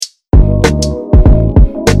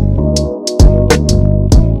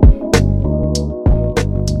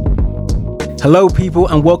Hello, people,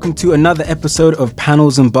 and welcome to another episode of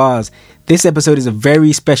Panels and Bars. This episode is a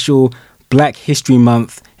very special Black History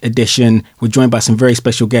Month edition. We're joined by some very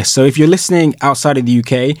special guests. So if you're listening outside of the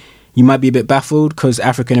UK, you might be a bit baffled because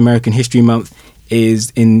African American History Month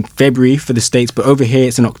is in February for the States, but over here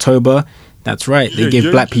it's in October. That's right. They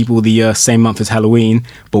give Black people the same month as Halloween,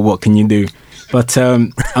 but what can you do? But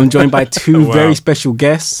I'm joined by two very special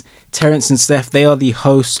guests, Terrence and Seth. They are the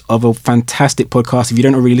hosts of a fantastic podcast. If you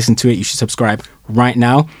don't already listen to it, you should subscribe right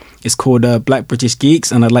now. It's called Black British Geeks,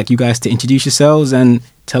 and I'd like you guys to introduce yourselves and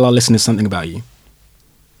tell our listeners something about you.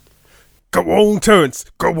 Go on, Terrence.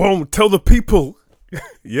 Go on. Tell the people.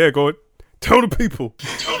 Yeah, go on. Tell the people.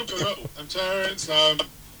 I'm Terrence.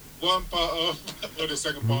 One part of, or the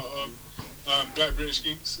second part of Black British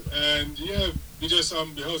Geeks, and yeah, we just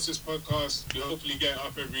we host this podcast. We hopefully get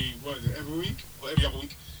up every week or every other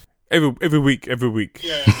week. Every week.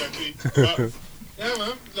 Yeah, exactly. But, yeah,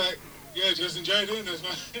 man. Just enjoy doing this,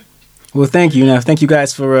 man. Well, thank you. Thank you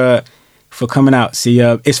guys for coming out. See,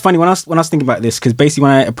 it's funny when I was thinking about this, because basically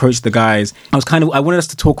when I approached the guys, I wanted us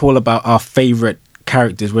to talk all about our favorite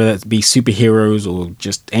characters, whether it be superheroes or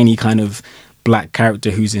just any kind of Black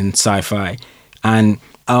character who's in sci-fi. And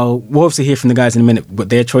we'll obviously hear from the guys in a minute what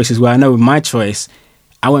their choices were. I know with my choice,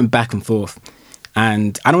 I went back and forth.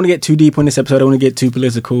 And I don't want to get too deep on this episode. I don't want to get too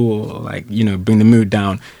political or bring the mood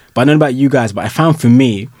down. But I don't know about you guys, but I found for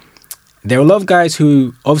me, there are a lot of guys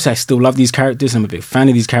who, obviously I still love these characters. I'm a big fan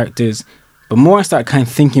of these characters. But more I started kind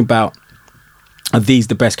of thinking about, are these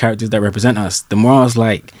the best characters that represent us? The more I was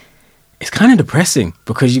like, it's kind of depressing.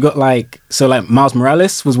 Because you got Miles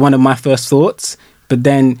Morales was one of my first thoughts. But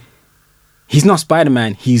then he's not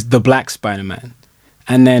Spider-Man, he's the Black Spider-Man.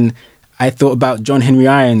 And then I thought about John Henry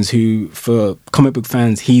Irons, who, for comic book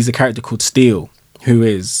fans, he's a character called Steel,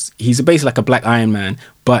 he's basically like a Black Iron Man,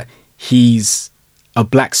 but he's a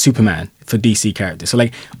Black Superman for DC characters. So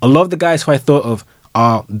a lot of the guys who I thought of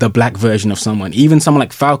are the Black version of someone. Even someone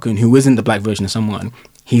like Falcon, who isn't the Black version of someone,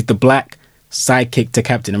 he's the Black sidekick to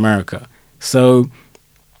Captain America. So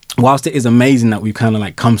whilst it is amazing that we've kind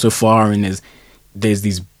of come so far and there's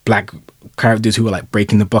these Black characters who are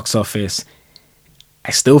breaking the box office, I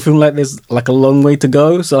still feel like there's a long way to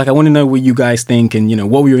go. So I want to know what you guys think, and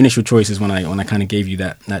what were your initial choices when I kind of gave you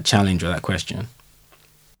that challenge or that question.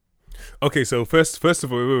 Okay, so first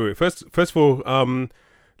of all, first of all,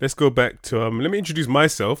 let's go back to let me introduce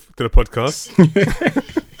myself to the podcast.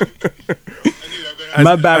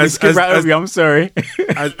 My bad, we skipped right over you. I'm sorry.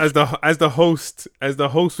 as the host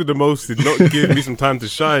with the most, did not give me some time to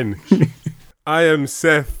shine. I am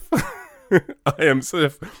Seth.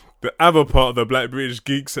 The other part of the Black British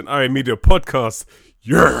Geeks and I Media podcast.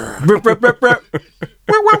 Yeah.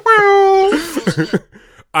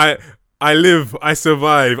 I live, I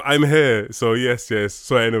survive, I'm here. So yes.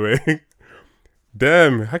 So anyway,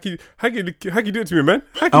 damn, how can you do it to me, man?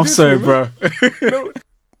 I'm sorry, bro. No.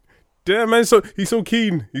 Damn, man. So he's so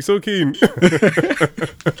keen. I was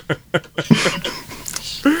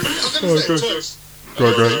gonna say,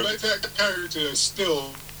 Go. that character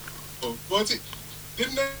still.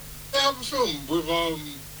 Didn't they have a film with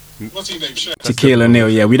what's his name? Shaquille O'Neal.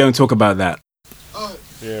 Yeah, we don't talk about that.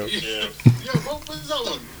 Yeah. What was that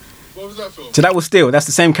one? What was that film? So that was Steel. That's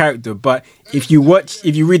the same character. But if you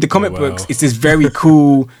read the comic books, it's this very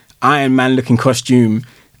cool Iron Man looking costume.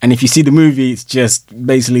 And if you see the movie, it's just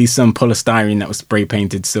basically some polystyrene that was spray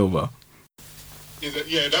painted silver.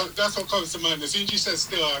 That's what comes to mind. As soon as you said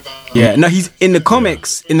Steel, I got... Yeah, no, he's in the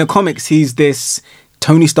comics. In the comics, he's this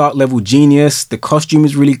Tony Stark level genius. The costume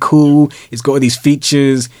is really cool. It's got all these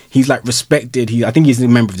features. He's respected. I think he's a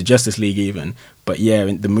member of the Justice League even. But yeah,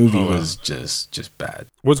 the movie was just bad.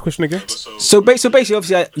 What's the question again? So basically,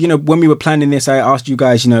 obviously, when we were planning this, I asked you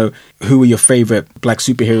guys, who were your favorite Black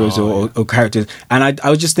superheroes or characters, and I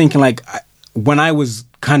was just thinking when I was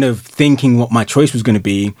kind of thinking what my choice was going to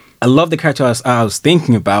be, I love the character I was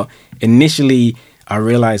thinking about. Initially, I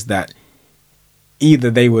realized that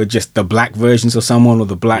either they were just the Black versions of someone or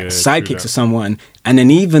the Black sidekicks of someone. And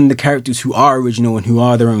then even the characters who are original and who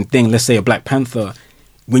are their own thing, let's say a Black Panther,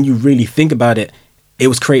 when you really think about it, it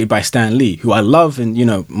was created by Stan Lee, who I love, and,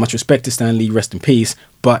 much respect to Stan Lee, rest in peace.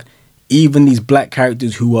 But even these Black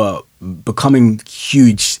characters who are becoming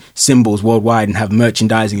huge symbols worldwide and have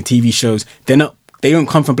merchandising and TV shows, they don't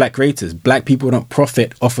come from Black creators. Black people don't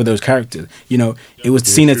profit off of those characters. It was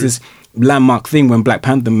seen as this landmark thing when Black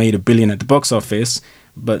Panther made $1 billion at the box office,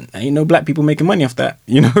 but ain't no Black people making money off that,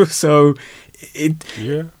 so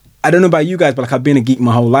I don't know about you guys, but I've been a geek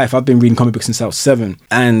my whole life. I've been reading comic books since I was 7,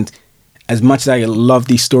 and as much as I love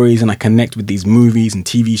these stories and I connect with these movies and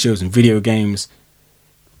TV shows and video games,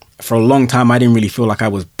 for a long time, I didn't really feel like I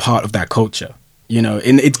was part of that culture. You know,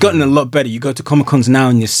 and it's gotten a lot better. You go to Comic Cons now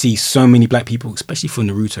and you see so many black people, especially for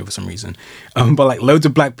Naruto for some reason. But like loads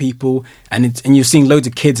of black people, and you're seeing loads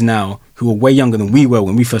of kids now who are way younger than we were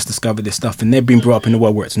when we first discovered this stuff, and they've been brought up in a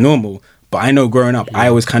world where it's normal. But I know growing up, I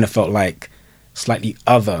always kind of felt like slightly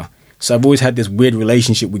other. So I've always had this weird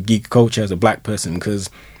relationship with geek culture as a black person, because,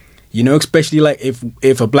 you know, especially like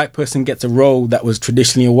if a black person gets a role that was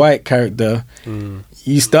traditionally a white character,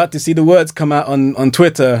 you start to see the words come out on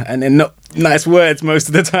Twitter, and they're not nice words most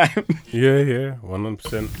of the time. Yeah,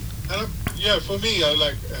 100%. Yeah, for me,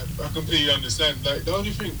 I completely understand. Like, the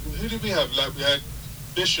only thing, who did we have? Like, we had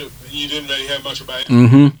Bishop, and you didn't really hear much about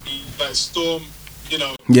him. Like Storm, you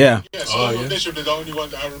know. Yeah. Storm and Bishop are the only one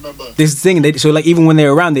that I remember. This is the thing. So like even when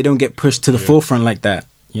they're around, they don't get pushed to the forefront like that.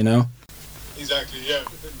 You know. Exactly. Yeah.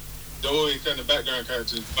 They're always kind of background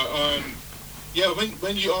characters. But yeah,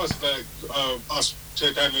 when you asked like us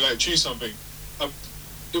to kind of like choose something,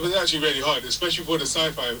 it was actually really hard, especially for the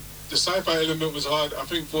sci-fi. The sci-fi element was hard. I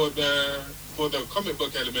think for the comic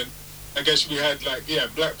book element, I guess we had like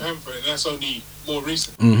Black Panther, and that's only more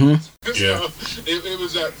recent. So it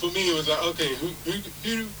was like, for me, it was like, okay, who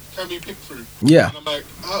can we pick through? Yeah. And I'm like,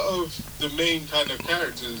 out of the main kind of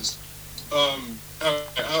characters, out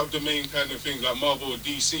of the main kind of things like Marvel or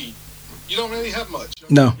DC, you don't really have much.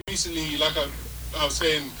 No. Recently, like I was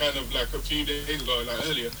saying kind of like a few days ago, like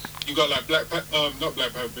earlier, you got like not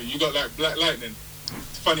Black Panther, you got like Black Lightning.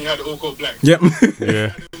 It's funny how they're all called black. Yep.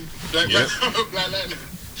 Yeah. Black Lightning.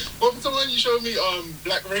 What was the one you showed me?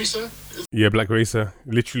 Black Racer? Yeah, Black Racer.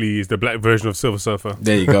 Literally is the black version of Silver Surfer.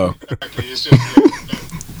 There you go. Exactly. It's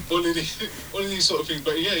just all of these sort of things.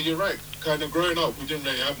 But yeah, you're right. Kind of growing up, we didn't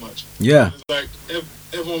really have much. Yeah. It's like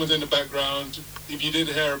everyone was in the background. If you did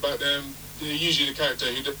hear about them, they're usually the character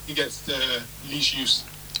who gets the least use,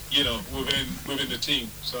 you know, within the team.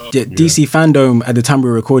 So DC Fandom, at the time we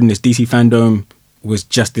were recording this, DC Fandom was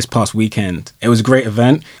just this past weekend. It was a great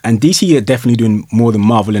event, and DC are definitely doing more than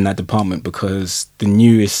Marvel in that department, because the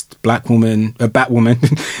newest Batwoman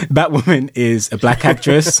is a black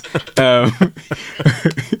actress.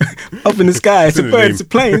 Up in the sky, it's a bird, it's a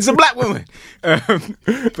plane, it's a black woman.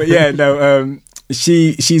 But yeah, no,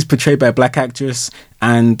 she's portrayed by a black actress,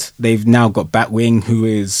 and they've now got Batwing, who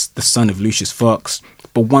is the son of Lucius Fox.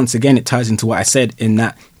 But once again, it ties into what I said, in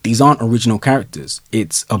that these aren't original characters.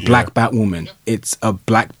 It's a black Batwoman. It's a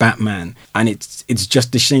black Batman. And it's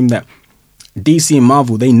just a shame that DC and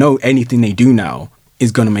Marvel, they know anything they do now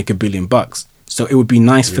is going to make $1 billion. So it would be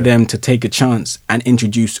nice for them to take a chance and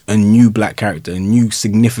introduce a new black character, a new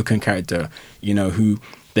significant character, you know, who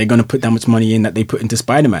they're going to put that much money in that they put into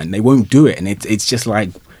Spider-Man. They won't do it. And it's just like,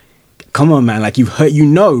 come on, man. Like,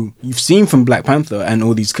 you've seen from Black Panther and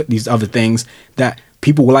all these other things that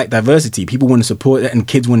people will like diversity. People want to support it, and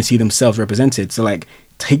kids want to see themselves represented. So, like,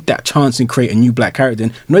 take that chance and create a new black character.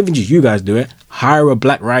 And not even just you guys do it. Hire a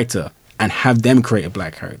black writer and have them create a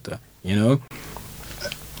black character, you know?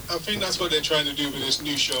 I think that's what they're trying to do with this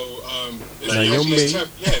new show. Naomi.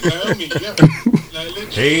 Naomi, yeah. Like,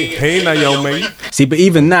 Hey, Naomi. See, but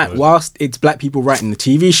even that, whilst it's black people writing the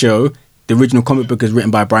TV show, the original comic book is written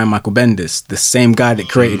by Brian Michael Bendis, the same guy that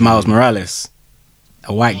created Miles Morales,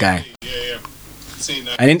 a white guy. Yeah.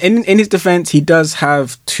 And in his defense, he does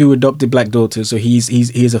have 2 adopted black daughters, so he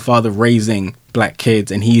is a father raising black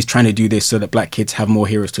kids, and he's trying to do this so that black kids have more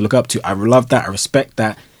heroes to look up to. I love that, I respect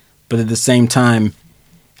that, but at the same time,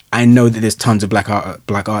 I know that there's tons of black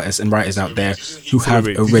artists and writers out there who have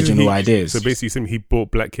original ideas. So basically, he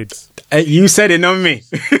bought black kids. You said it, not me.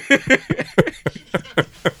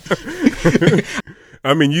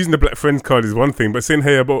 I mean, using the Black Friends card is one thing, but saying,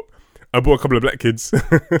 hey, I bought a couple of black kids.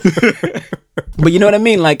 But you know what I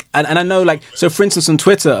mean? Like, and I know, like, so for instance, on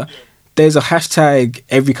Twitter, there's a hashtag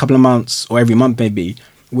every couple of months, or every month maybe,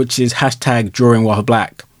 which is hashtag drawing while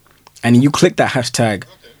black. And you click that hashtag,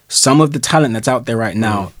 some of the talent that's out there right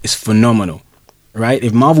now is phenomenal, right?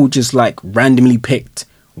 If Marvel just like randomly picked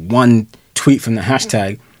one tweet from the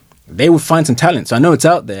hashtag, they would find some talent. So I know it's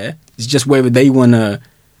out there. It's just whether they want to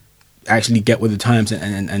actually get with the times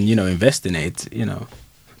and you know, invest in it, you know.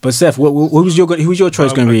 But Seth, who was your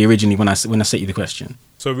choice going to be originally when I set you the question?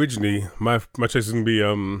 So originally, my choice was going to be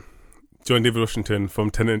John David Washington from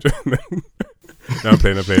Tenet. No, I'm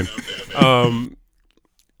playing.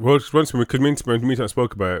 Well, once because me I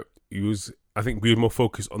spoke about it, I think we were more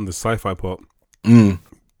focused on the sci-fi part.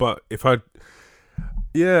 But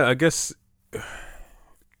I guess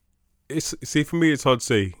for me it's hard to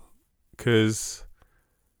say, because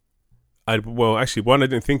actually, one, I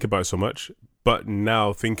didn't think about it so much, but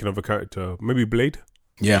now thinking of a character, maybe Blade.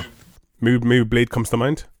 Yeah. Maybe Blade comes to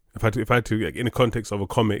mind. If I had to like, in the context of a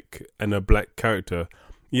comic and a black character,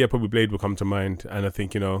 yeah, probably Blade will come to mind. And I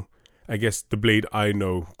think, I guess the Blade I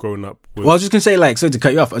know growing up was... Well, I was just going to say, like, sorry to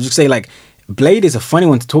cut you off, I was just say, like, Blade is a funny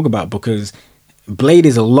one to talk about because Blade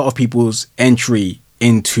is a lot of people's entry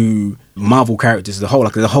into Marvel characters as a whole.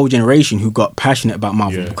 Like, there's a whole generation who got passionate about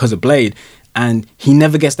Marvel because of Blade, and he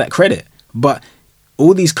never gets that credit. But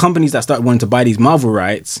all these companies that started wanting to buy these Marvel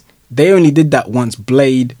rights, they only did that once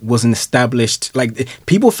Blade was an established... Like,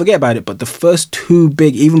 people forget about it, but the first two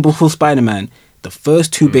big, even before Spider-Man, the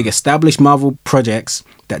first two big established Marvel projects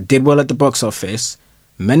that did well at the box office,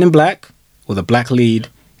 Men in Black with a black lead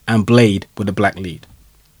and Blade with a black lead.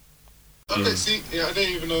 Okay, see, yeah, I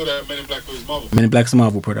didn't even know that Men in Black was Marvel. Men in Black's a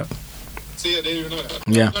Marvel product. See, I didn't even know that.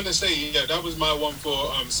 Yeah. I'm gonna say, that was my one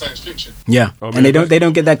for science fiction. Yeah, Oh, and they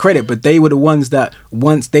don't get that credit, but they were the ones that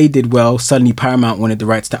once they did well, suddenly Paramount wanted the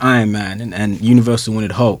rights to Iron Man and Universal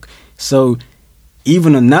wanted Hulk. So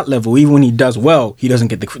even on that level, even when he does well, he doesn't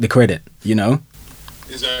get the credit,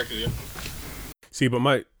 Exactly, yeah. See,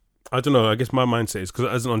 but I don't know, I guess my mindset is,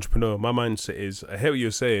 because as an entrepreneur, my mindset is, I hear what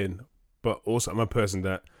you're saying, but also I'm a person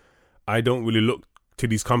that I don't really look to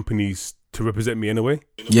these companies to represent me in a way.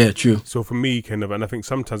 Yeah, true. So for me, kind of, and I think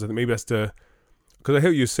sometimes, I think maybe that's because I hear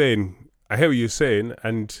what you're saying,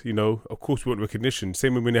 and, of course we want recognition.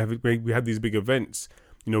 Same when we have these big events,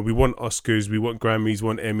 we want Oscars, we want Grammys, we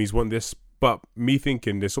want Emmys, we want this, but me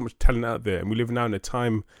thinking there's so much talent out there, and we live now in a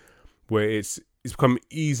time where it's become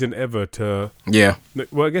easier than ever to... Yeah.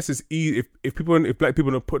 Well, I guess it's easy. If black people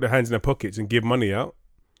don't put their hands in their pockets and give money out,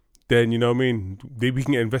 then, you know what I mean, we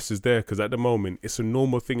can get investors there, because at the moment, it's a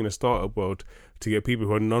normal thing in the startup world to get people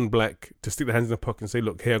who are non-black to stick their hands in their pocket and say,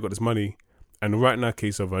 look, hey, I got this money. And right in that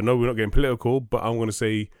case of, I know we're not getting political, but I'm going to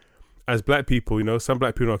say, as black people, some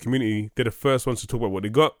black people in our community, they're the first ones to talk about what they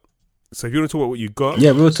got. So if you want to talk about what you got... Yeah,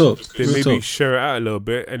 real talk. Then maybe share it out a little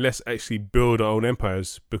bit, and let's actually build our own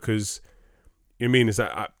empires, because... You mean is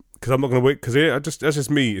that because I'm not going to wait, because that's just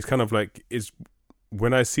me. It's kind of like, it's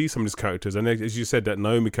when I see some of these characters, and as you said, that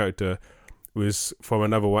Naomi character was from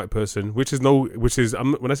another white person, when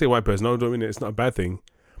I say white person, I don't mean it's not a bad thing,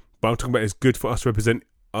 but I'm talking about it's good for us to represent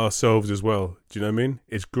ourselves as well. Do you know what I mean?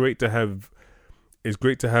 It's great to have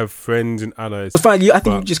friends and allies. It's fine. I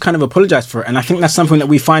think you just kind of apologize for it, and I think that's something that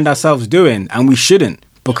we find ourselves doing, and we shouldn't,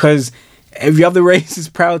 because every other race is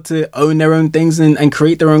proud to own their own things and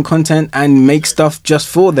create their own content and make stuff just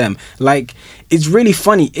for them. Like, it's really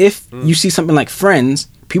funny. If you see something like Friends,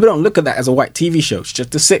 people don't look at that as a white TV show. It's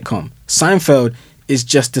just a sitcom. Seinfeld is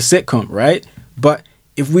just a sitcom, right? But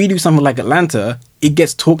if we do something like Atlanta, it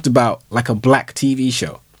gets talked about like a black TV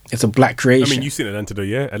show. It's a black creation. I mean, you've seen Atlanta though,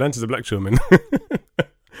 yeah? Atlanta's a black show, man.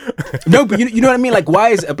 No, but you know what I mean? Like, why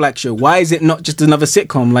is it a black show? Why is it not just another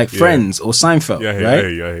sitcom like Friends or Seinfeld, right? I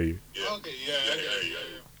hear you. Okay, yeah.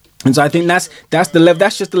 And so I think that's the level.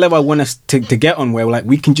 That's just the level I want us to get on, where like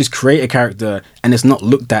we can just create a character and it's not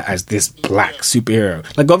looked at as this black superhero.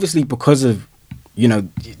 Like, obviously, because of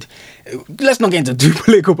let's not get into too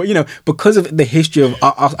political, but because of the history of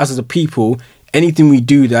us as a people, anything we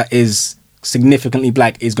do that is significantly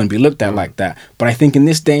black is going to be looked at like that. But I think in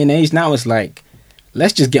this day and age now, it's like,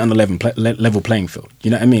 let's just get on the level playing field. You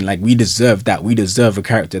know what I mean? Like, we deserve that. We deserve a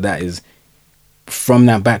character that is from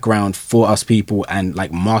that background for us people and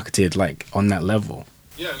like marketed like on that level.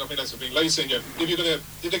 Yeah, and I think that's the thing. Like you're saying,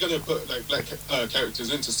 if they're gonna put like black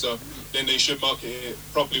characters into stuff, then they should market it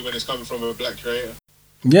properly when it's coming from a black creator.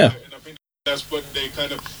 Yeah. And I think that's what they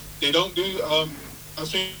don't do. I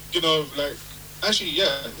was thinking of like, actually,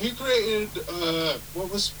 yeah, who created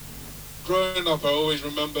what was growing up? I always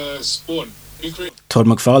remember Spawn. Who created Todd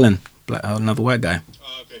McFarlane, another white guy.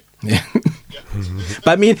 Okay. Yeah. Yeah.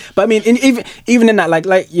 But I mean, even in that, like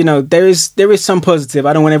there is some positive.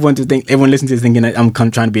 I don't want everyone listening to this thinking that I'm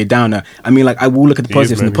trying to be a downer. I mean, like, I will look at the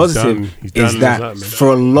positives, and the positive is that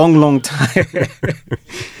for a long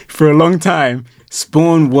time,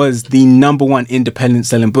 Spawn was the number one independent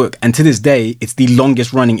selling book, and to this day, it's the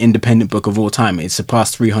longest running independent book of all time. It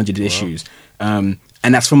surpassed 300 issues, and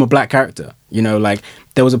that's from a black character. Like,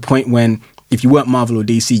 there was a point when if you weren't Marvel or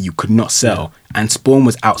DC, you could not sell, and Spawn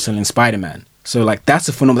was outselling Spider-Man. So like, that's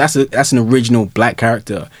a phenomenal. That's an original black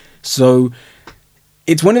character. So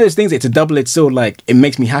it's one of those things. It's a double-edged sword. Like, it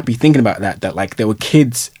makes me happy thinking about that. That like, there were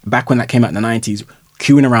kids back when that came out in the 90s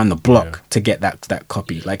queuing around the block to get that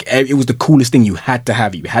copy. Like, it was the coolest thing. You had to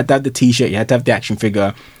have it. You had to have the T-shirt. You had to have the action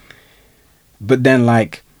figure. But then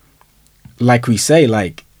like we say,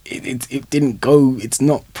 like, it didn't go. It's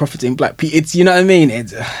not profiting black people. It's, you know what I mean.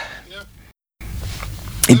 It's.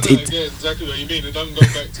 Yeah, exactly what you mean. It doesn't go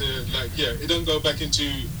back to it doesn't go back into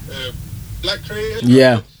black creators.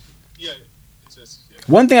 Yeah. Yeah. It's just,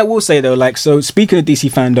 One thing I will say though, like, so speaking of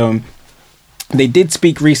DC fandom, they did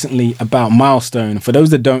speak recently about Milestone. For those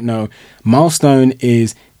that don't know, Milestone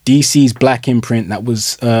is DC's black imprint that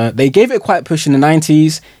was they gave it quite a push in the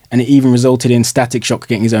 90s, and it even resulted in Static Shock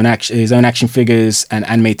getting his own action figures and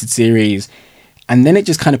animated series, and then it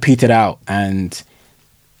just kind of petered out, and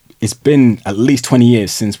it's been at least 20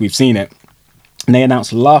 years since we've seen it. And they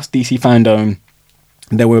announced last DC fandom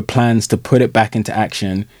there were plans to put it back into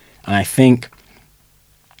action, and I think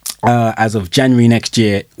as of January next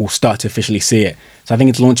year, we'll start to officially see it. So I think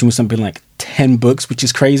it's launching with something like 10 books, which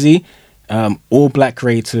is crazy. All black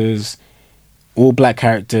creators, all black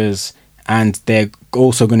characters, and they're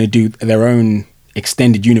also going to do their own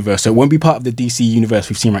extended universe. So it won't be part of the DC universe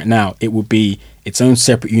we've seen right now. It will be its own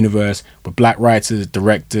separate universe with black writers,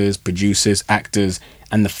 directors, producers, actors.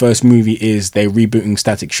 And the first movie is they're rebooting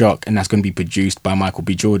Static Shock, and that's going to be produced by Michael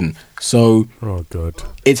B. Jordan. So, oh god,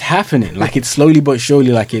 it's happening. Like, it's slowly but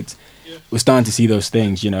surely. Like, we're starting to see those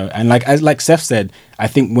things, you know. And like Seth said, I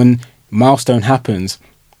think when Milestone happens,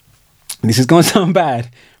 this is going to sound bad,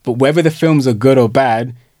 but whether the films are good or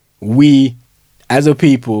bad, we as a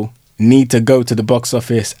people need to go to the box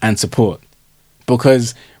office and support.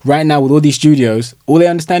 Because right now with all these studios, all they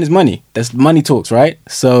understand is money. That's money talks, right?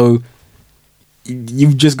 So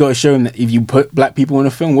you've just got to show them that if you put black people in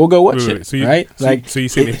a film, we'll go watch it, so right? So you're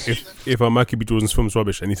saying if Michael B. Jordan's film's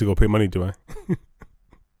rubbish, I need to go pay money, do I?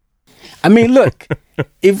 I mean, look,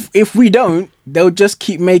 if we don't, they'll just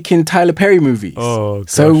keep making Tyler Perry movies. Oh,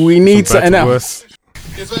 gosh. So we need something else.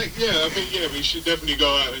 It's like, I think, we should definitely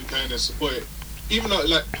go out and kind of support it. Even though,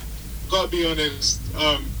 like, gotta be honest,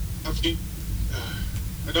 I think,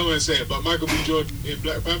 I don't want to say it, but Michael B. Jordan in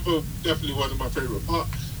Black Panther definitely wasn't my favorite part.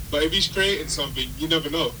 But if he's creating something, you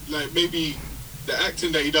never know. Like, maybe the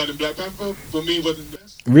acting that he done in Black Panther, for me, wasn't the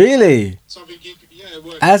best. Really? Something it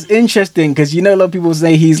was. That's interesting, because you know a lot of people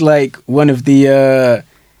say he's like one of the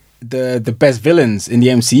best villains in the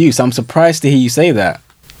MCU. So I'm surprised to hear you say that.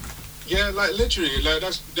 Yeah, like literally, like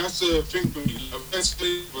that's the thing for me. Like,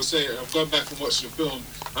 basically, will say I've gone back and watched the film.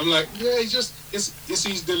 I'm like, it's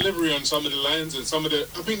his delivery on some of the lines and some of the.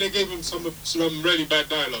 I think they gave him some really bad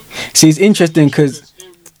dialogue. See, it's interesting because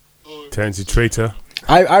Terrence the traitor.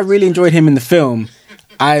 I really enjoyed him in the film.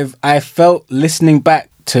 I felt listening back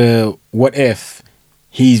to What If,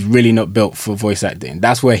 he's really not built for voice acting.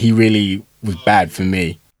 That's where he really was bad for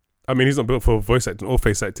me. I mean, he's not built for voice acting or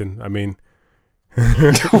face acting. I mean,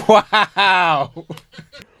 wow.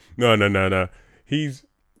 No.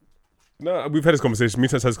 We've had this conversation. Me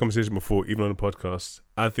and Tess had this conversation before, even on the podcast.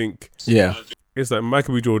 I think, it's like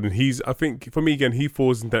Michael B. Jordan. I think for me again, he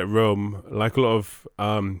falls in that realm. Like a lot of,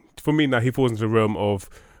 for me now, he falls into the realm of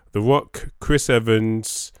The Rock, Chris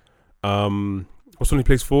Evans. What's one he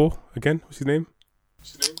plays for again? What's his name?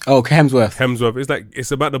 Oh, Hemsworth. It's like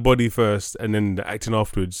it's about the body first, and then the acting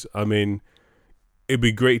afterwards. I mean, it'd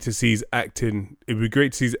be great to see his acting. It'd be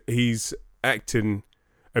great to see his acting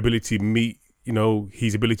ability meet,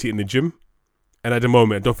 his ability in the gym. And at the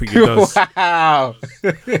moment, I don't think it does. Wow.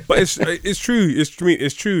 But it's true.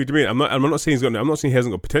 It's true. To me, I'm not saying I'm not saying he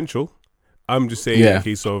hasn't got potential. I'm just saying in the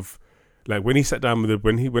case of like when he sat down with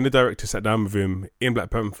when the director sat down with him in Black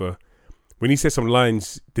Panther, when he said some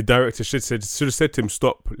lines, the director should have said to him,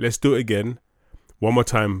 "Stop. Let's do it again, one more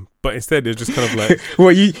time." But instead, it's just kind of like,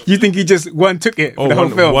 well, you think he just took it? Oh, the whole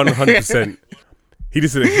film? 100%. He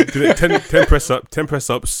just did it 10 press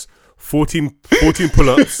ups, 14 pull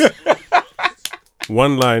ups.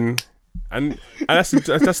 One line, and that's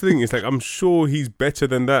the thing. It's like I'm sure he's better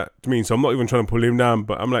than that. So I'm not even trying to pull him down,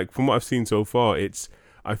 but I'm like, from what I've seen so far,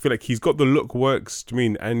 I feel like he's got the look works.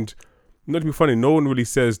 And not to be funny, no one really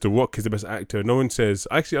says The Rock is the best actor. No one says.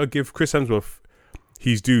 Actually, I'll give Chris Hemsworth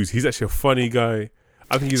his dues. He's actually a funny guy.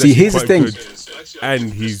 I think he's here's quite the thing. Good,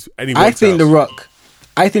 and he I think The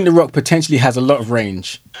Rock potentially has a lot of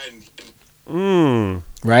range.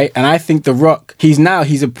 Right? And I think The Rock, he's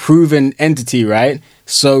a proven entity, right?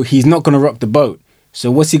 So he's not going to rock the boat.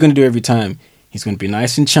 So what's he going to do every time? He's going to be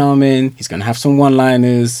nice and charming. He's going to have some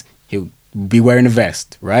one-liners. He'll be wearing a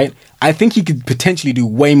vest, right? I think he could potentially do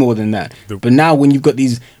way more than that. But now when you've got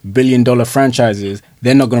these billion-dollar franchises,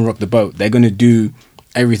 they're not going to rock the boat. They're going to do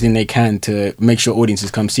everything they can to make sure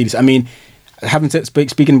audiences come see this. I mean,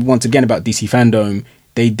 speaking once again about DC fandom,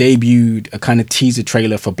 they debuted a kind of teaser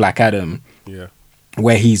trailer for Black Adam. Yeah.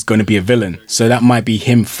 Where he's going to be a villain. So that might be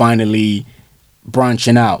him finally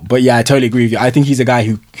branching out. But yeah, I totally agree with you. I think he's a guy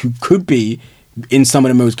who could be in some of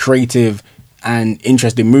the most creative and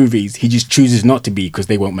interesting movies. He just chooses not to be because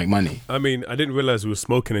they won't make money. I mean, I didn't realize we were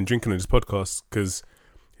smoking and drinking on this podcast because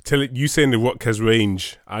you saying The Rock has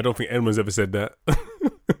range, I don't think anyone's ever said that. Do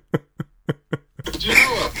you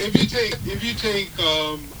if you take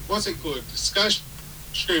what's it called,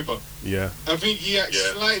 Skyscraper. Yeah. I think he acts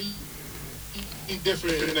slightly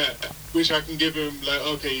different in that, which I can give him like,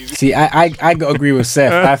 okay. See, I gotta agree with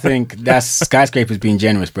Seth. I think that's Skyscraper's being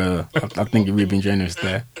generous, bro. I think you're really being generous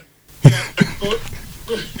there.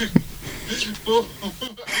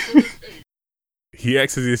 He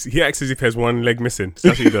acts as if he has one leg missing.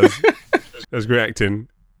 That's what he does. That's great acting.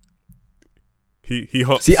 He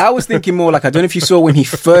hops. See, I was thinking more like, I don't know if you saw when he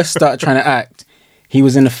first started trying to act. He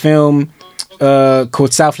was in a film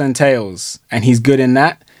called Southland Tales, and he's good in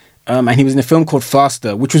that. And he was in a film called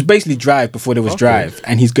Faster, which was basically Drive before there was Drive,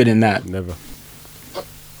 and he's good in that. Never.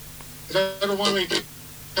 Is that the one where he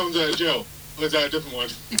comes out of jail? Or is that a different one?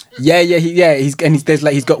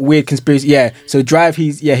 He's got weird conspiracy. Yeah, so Drive,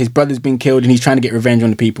 his brother's been killed and he's trying to get revenge on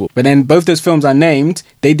the people. But then both those films are named.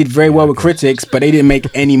 They did very well with critics, but they didn't make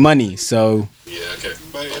any money. So yeah, okay.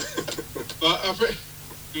 But I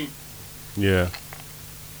think, yeah.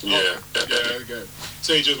 Okay.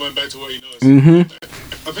 So he just went back to what he knows. Mm-hmm.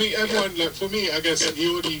 I think everyone, like for me, I guess he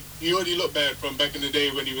already looked bad from back in the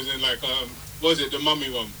day when he was in like what was it, the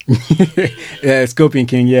Mummy one? Yeah, Scorpion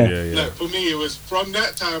King. Yeah. Like for me, it was from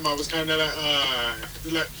that time I was kind of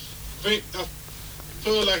like I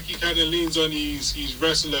feel like he kind of leans on his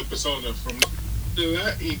wrestler persona. From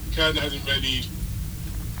that, he kind of hasn't really,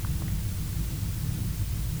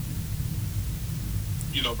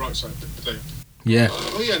 bright side to say. Yeah.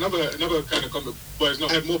 Another kind of comic where it's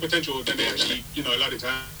not had more potential than they actually, allowed it to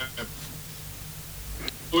have.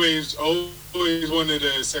 Always wanted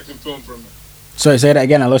a second film from it. Sorry, say that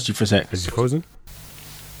again. I lost you for a sec. Is he frozen?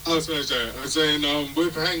 I was saying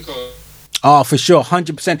with Hancock. Oh, for sure,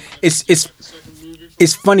 100%.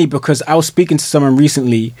 It's funny because I was speaking to someone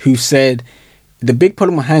recently who said the big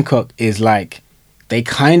problem with Hancock is like they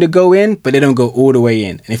kind of go in, but they don't go all the way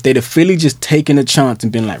in. And if they'd have really just taken a chance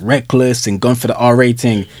and been like reckless and gone for the R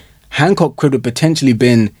rating, Hancock could have potentially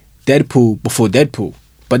been Deadpool before Deadpool.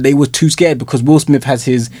 But they were too scared because Will Smith has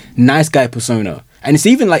his nice guy persona. And it's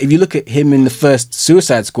even like if you look at him in the first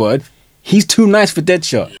Suicide Squad, he's too nice for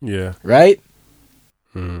Deadshot. Yeah. Right?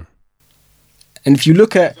 And if you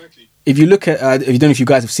look at, I don't know if you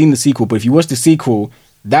guys have seen the sequel, but if you watch the sequel,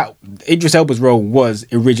 that Idris Elba's role was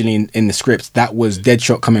originally in the script. That was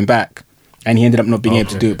Deadshot coming back. And he ended up not being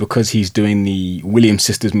able to do it because he's doing the Williams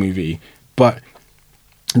sisters movie. But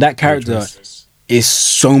that character is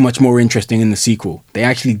so much more interesting in the sequel. They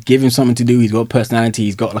actually give him something to do. He's got personality.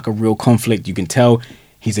 He's got like a real conflict. You can tell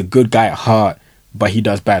he's a good guy at heart, but he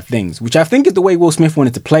does bad things, which I think is the way Will Smith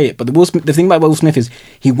wanted to play it. But the thing about Will Smith is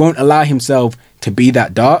he won't allow himself to be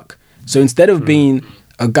that dark. So instead of being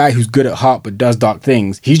a guy who's good at heart but does dark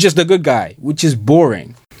things, he's just a good guy, which is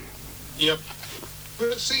boring. Yep.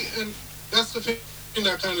 But see, and that's the thing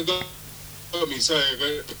that kind of got me. Sorry,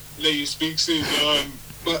 let you speak soon.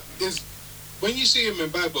 But is when you see him in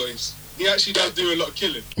Bad Boys, he actually does do a lot of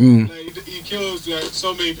killing. Like, he kills like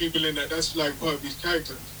so many people in that. That's like part of his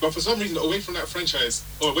character. But for some reason, away from that franchise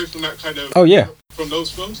or away from that kind of from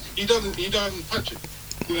those films, he doesn't touch it.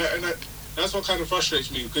 And that's what kind of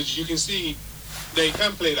frustrates me because you can see they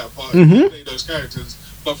can play that part, play those characters.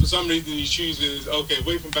 But for some reason, he chooses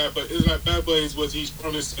away from Bad Boys. It's like Bad Boys was he's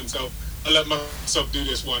promised himself. I let myself do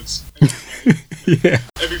this once. Yeah.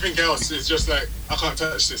 Everything else is just like I can't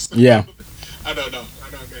touch this. Yeah. I don't know. I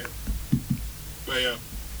don't get it. But yeah.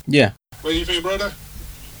 Yeah. What do you think, brother?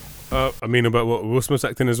 I mean, about what Will Smith's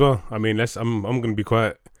acting as well. I mean, I'm going to be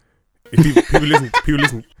quiet. If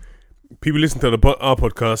people listen to our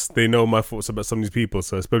podcast, they know my thoughts about some of these people.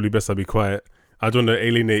 So it's probably best I be quiet. I don't want to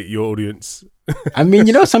alienate your audience. I mean,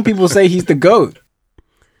 some people say he's the GOAT.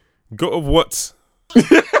 GOAT of what?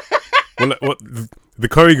 Well, like, what? The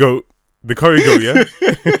curry goat. The curry goat, yeah?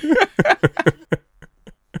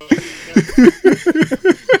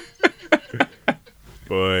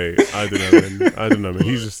 Boy, I don't know, man.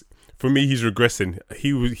 He's just, for me, he's regressing.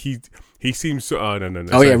 He seems so. Oh no.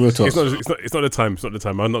 Oh yeah, real talk. It's not the time. It's not the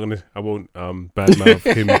time. I won't badmouth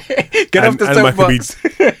him. Get off the soapbox.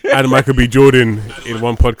 And Michael B. Jordan in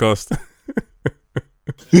one podcast.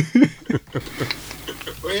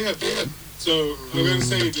 Well, yeah. So I'm gonna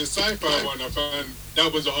say the sci-fi one. I found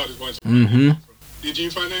that was the hardest one. Did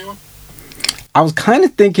you find anyone? I was kind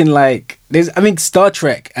of thinking like Star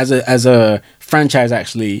Trek as a franchise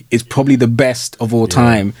actually is probably the best of all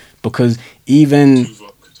time because even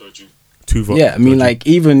Tuvok. Yeah, I mean like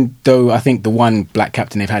even though I think the one black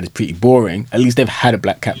captain they've had is pretty boring, at least they've had a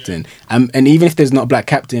black captain. And even if there's not a black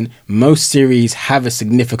captain, most series have a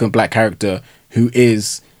significant black character who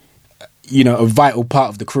is a vital part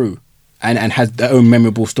of the crew and has their own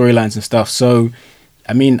memorable storylines and stuff. So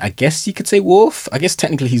I mean, I guess you could say Worf. I guess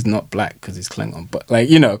technically he's not black because he's Klingon, but like,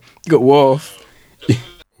 you know, you got Worf.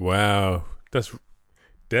 Wow, that's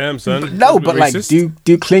damn, son. No, That's but like, racist.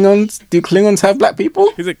 do Klingons have black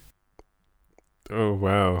people? He's like, oh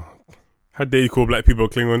wow, how dare you call black people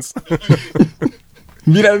Klingons?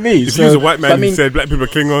 You know what I mean? If you was a white man who said black people are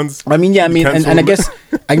Klingons, I mean, yeah, I mean, cancel and I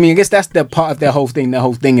them. guess that's the part of their whole thing. Their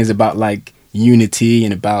whole thing is about like unity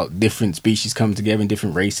and about different species coming together and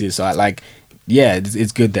different races. So I like, yeah,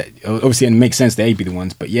 it's good that obviously it makes sense they be the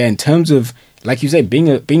ones. But yeah, in terms of like you say, being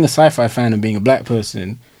a sci-fi fan and being a black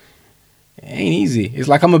person, it ain't easy. It's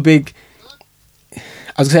like I'm a big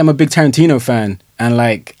Tarantino fan, and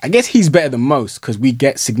like I guess he's better than most because we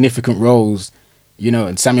get significant roles. You know,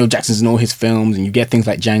 and Samuel Jackson's in all his films, and you get things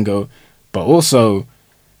like Django. But also,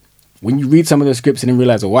 when you read some of the scripts and then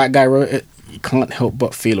realize a white guy wrote it, you can't help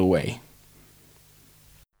but feel away.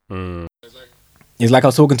 It's like I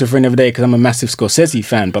was talking to a friend the other day because I'm a massive Scorsese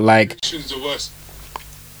fan, but like... Action's the worst.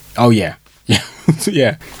 Oh, yeah. Yeah.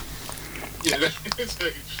 Yeah. Yeah,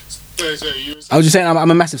 sorry, you were I was just saying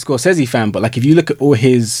I'm a massive Scorsese fan, but like if you look at all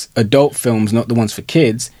his adult films, not the ones for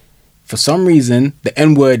kids... For some reason, the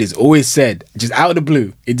N-word is always said, just out of the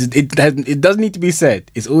blue. It doesn't need to be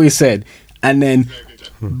said. It's always said. And then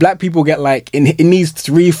black people get like, in these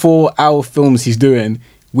 3-4 hour films he's doing,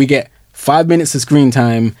 we get 5 minutes of screen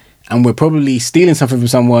time and we're probably stealing something from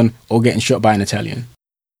someone or getting shot by an Italian.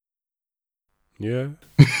 yeah.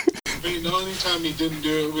 I mean, the only time he didn't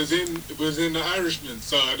do it was in The Irishman,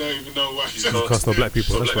 so I don't even know why. Because no black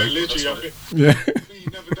people. That's Like, right. literally, I think Yeah. he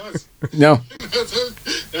never does. No.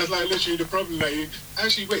 That's like literally the problem. Like,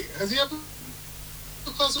 actually, wait, has he ever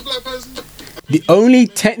cast a black person? The only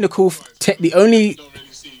technical, the only Don't really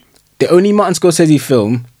see. The only Martin Scorsese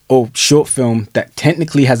film or short film that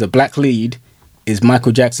technically has a black lead is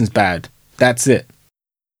Michael Jackson's Bad. That's it.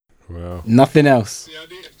 Wow. Nothing else.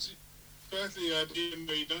 See, firstly, I didn't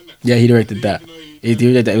know he done that. Yeah, he directed that. He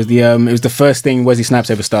did that. It was the first thing Wesley Snipes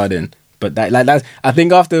ever starred in. But that's I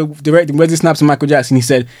think after directing Wesley Snipes and Michael Jackson, he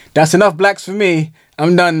said, "That's enough blacks for me.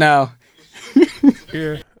 I'm done now."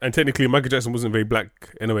 Yeah, and technically Michael Jackson wasn't very black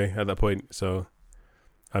anyway at that point, so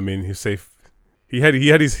I mean he's safe. He had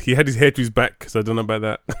his hair to his back, so I don't know about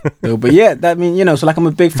that. So, but yeah, that mean so like I'm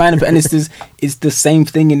a big fan of it, and it's the same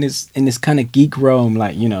thing in this kind of geek realm,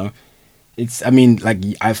 like it's I mean like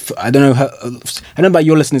I don't know I don't know about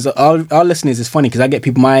your listeners. Our listeners is funny because I get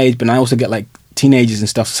people my age, but I also get like teenagers and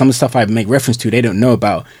stuff. Some of the stuff I make reference to they don't know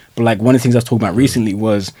about, but like one of the things I was talking about recently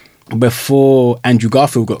was before Andrew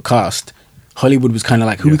Garfield got cast, Hollywood was kind of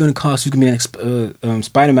like, who are we going to cast? Who's going to be the next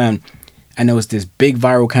Spider-Man? And there was this big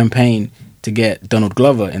viral campaign to get Donald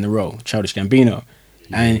Glover in the role, Childish Gambino.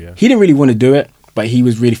 And he didn't really want to do it, but he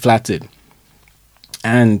was really flattered.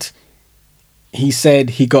 And he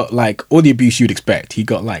said he got like all the abuse you'd expect. He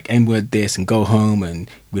got like N-word this and go home and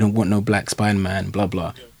we don't want no black Spider-Man, blah,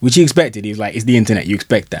 blah. Which he expected. He was like, it's the internet, you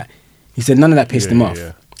expect that. He said none of that pissed him off.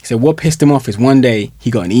 Yeah. He said what pissed him off is one day he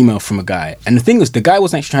got an email from a guy. And the thing was, the guy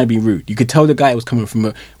wasn't actually trying to be rude. You could tell the guy was coming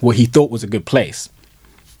from what he thought was a good place.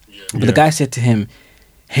 But the guy said to him,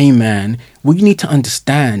 "Hey man, what you need to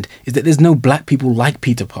understand is that there's no black people like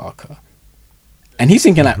Peter Parker." And he's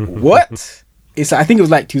thinking like, what? It's I think it was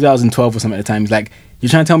like 2012 or something at the time. He's like, you're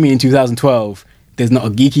trying to tell me in 2012 there's not a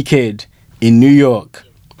geeky kid in New York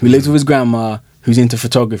who lives with his grandma who's into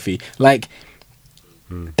photography? Like,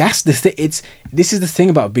 that's the thing. This is the thing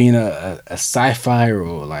about being a sci-fi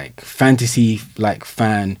or like fantasy like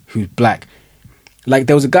fan who's black. Like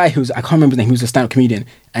there was a guy I can't remember his name, he was a stand-up comedian,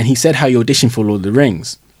 and he said how he auditioned for Lord of the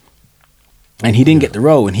Rings. And he didn't get the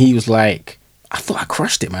role, and he was like, I thought I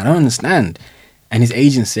crushed it, man, I don't understand. And his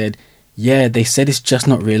agent said, yeah, they said it's just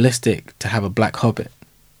not realistic to have a black hobbit.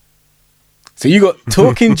 So you got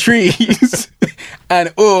talking trees and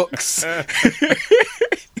orcs,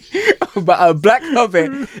 but a black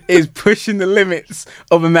hobbit is pushing the limits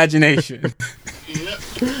of imagination. Yeah.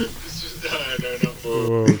 It's just, I don't know.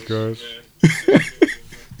 Oh gosh.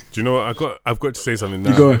 Do you know what? I've got to say something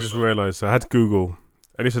now. Go I on. just realised I just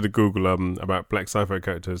had to Google about black sci-fi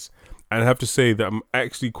characters, and I have to say that I'm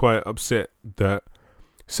actually quite upset that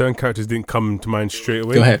certain characters didn't come to mind straight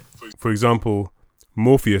away. Go ahead. For example,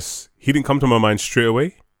 Morpheus. He didn't come to my mind straight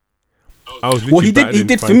away. I was Well, literally he battling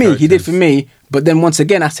did to for find me. He did characters. for me. But then once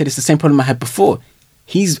again, I said it's the same problem I had before.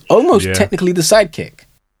 He's almost Yeah. technically the sidekick.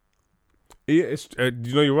 Yeah,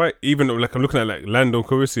 you're right. Even like I'm looking at like Lando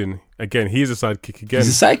Calrissian again. He's a sidekick again.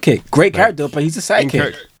 He's a sidekick. Great Like, character, but he's a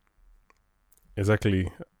sidekick.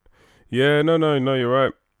 Exactly. Yeah, no, you're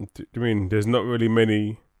right. I mean, there's not really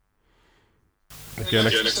many. Again,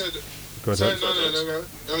 Like you said, Go So, ahead. no.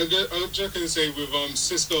 I was just going to say with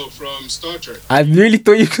Cisco from Star Trek. I really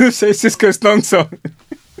thought you could say Cisco Stone Song.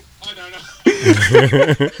 I don't know.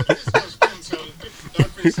 Cisco's from, so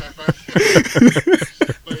that's pretty sci-fi.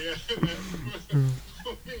 But yeah, for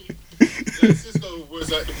me, Cisco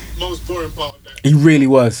was like the most boring part of that. He really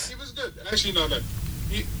was. He was good. Actually, no.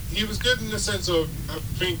 He was good in the sense of, I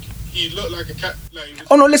think he looked like a cat. Like, he was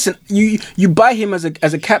Oh no, listen, you buy him as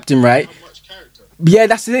a captain, right? not much character. Yeah,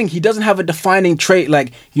 that's the thing. He doesn't have a defining trait.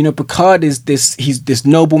 Like, you know, Picard is he's this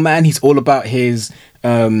noble man. He's all about his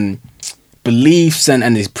beliefs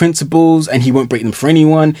and his principles, and he won't break them for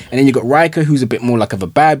anyone. And then you got Riker, who's a bit more like of a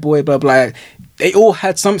bad boy, blah blah. They all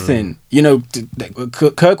had something. You know,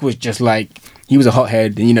 Kirk was just like, he was a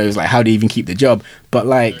hothead, and you know, it was like, how do you even keep the job? But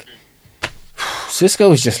like, Cisco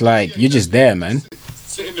was just like, you're just there, man.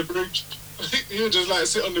 Sit in the bridge. He would just like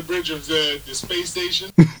sit on the bridge of the space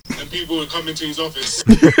station, and people would come into his office.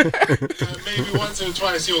 Maybe once or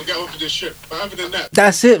twice he'll get off of the ship, but other than that,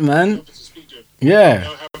 That's it, man. to speak to him. Yeah.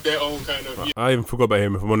 They'll have their own kind of. I even forgot about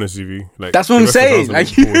him. If I'm honest with you, like That's what the I'm rest of saying. the Like,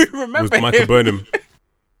 was- you was remember Michael him. Burnham.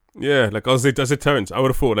 Yeah, like I said Terrence. I would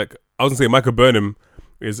have thought like I was gonna say Michael Burnham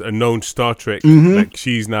is a known Star Trek. Like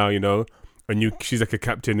she's now, you know, she's like a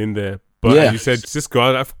captain in there. But Yeah. as you said, Cisco,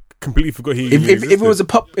 I've completely forgot he. If it was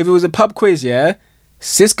a pub quiz, yeah,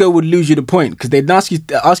 Cisco would lose you the point because they'd ask you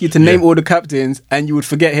to name Yeah. all the captains, and you would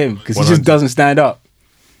forget him because he 100. just doesn't stand up.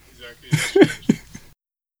 Exactly.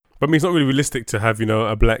 But I mean, it's not really realistic to have, you know,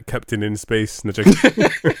 a black captain in space. No, joking.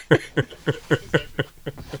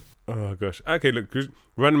 Oh gosh. Okay, look,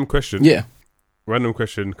 random question. Yeah. Random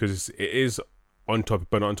question because it is on topic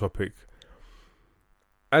but not on topic.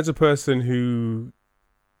 As a person who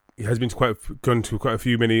has gone to quite a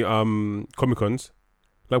few many Comic Cons,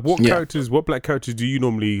 like what black characters do you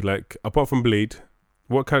normally like apart from Blade?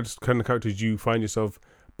 What kind of characters do you find yourself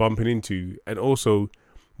bumping into? And also,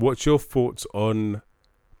 what's your thoughts on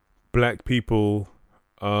black people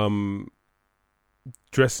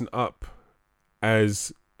dressing up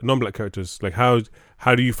as non-black characters? Like how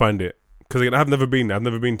do you find it? Because I've never been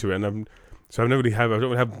to it, and I don't really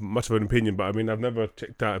have much of an opinion. But I mean, I've never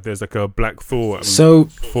checked out if there's like a black Thor. So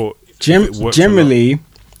generally,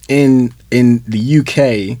 in the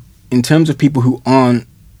UK, in terms of people who aren't,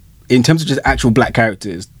 in terms of just actual black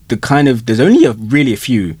characters, there's only really a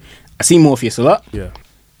few. I see Morpheus a lot. Yeah.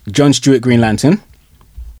 John Stewart, Green Lantern.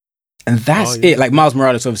 And that's yeah. it. Like Miles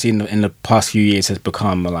Morales, obviously, in the past few years has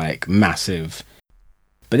become like massive.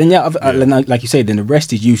 But then, like you say, then the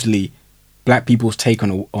rest is usually black people's take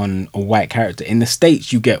on a white character. In the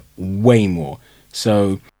States, you get way more.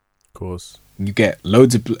 So, Of course. you get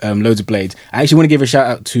loads of Blades. I actually want to give a shout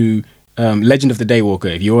out to Legend of the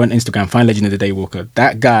Daywalker. If you're on Instagram, find Legend of the Daywalker.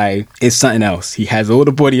 That guy is something else. He has all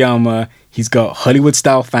the body armor. He's got Hollywood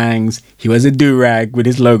style fangs. He wears a do-rag with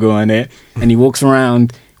his logo on it, and he walks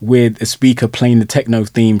around with a speaker playing the techno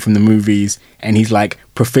theme from the movies, and he's like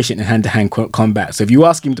proficient in hand-to-hand combat. So if you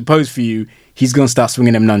ask him to pose for you, he's gonna start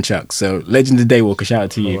swinging them nunchucks. So Legend of the Daywalker, shout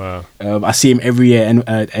out to you. Oh, wow. I see him every year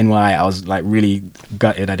at NY. I was like really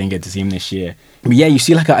gutted I didn't get to see him this year. But yeah, you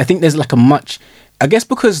see I think there's like I guess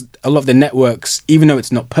because a lot of the networks, even though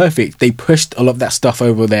it's not perfect, they pushed a lot of that stuff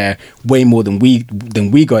over there way more than we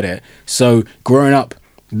got it. So growing up,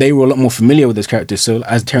 they were a lot more familiar with those characters. So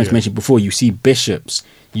as Terrence mentioned before, you see bishops,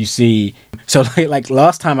 you see. So like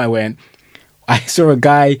last time I went, I saw a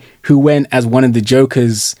guy who went as one of the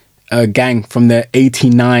Joker's gang from the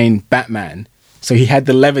 '89 Batman. So he had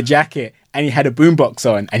the leather jacket and he had a boombox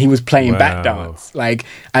on and he was playing Bat Dance. Like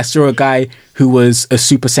I saw a guy who was a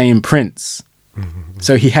Super Saiyan Prince.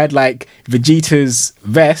 So he had like Vegeta's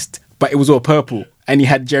vest, but it was all purple, and he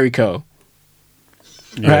had Jericho.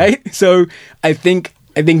 Yeah. Right? So I think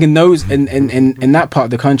in those in that part of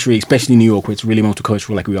the country, especially New York, where it's really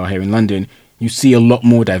multicultural like we are here in London, you see a lot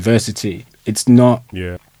more diversity. It's not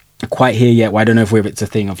quite here yet. Well, I don't know if it's a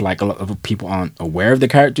thing of like a lot of people aren't aware of the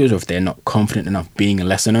characters or if they're not confident enough being a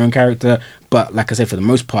lesser known character. But like I said, for the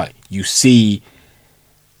most part, you see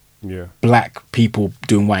black people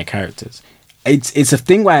doing white characters. It's a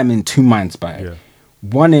thing where I'm in two minds by it.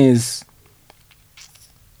 One is,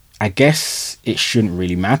 I guess it shouldn't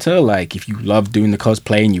really matter. Like if you love doing the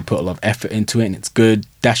cosplay and you put a lot of effort into it and it's good,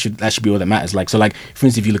 that should be all that matters. Like so, like for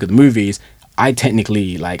instance, if you look at the movies, I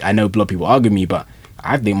technically like I know a lot of people argue me, but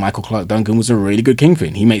I think Michael Clarke Duncan was a really good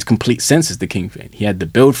Kingpin. He makes complete sense as the Kingpin. He had the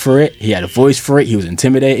build for it. He had a voice for it. He was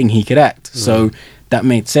intimidating. He could act. So that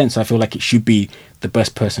made sense. I feel like it should be the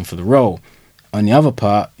best person for the role. On the other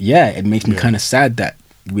part, it makes me kind of sad that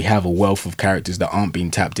we have a wealth of characters that aren't being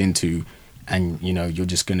tapped into, and you know you're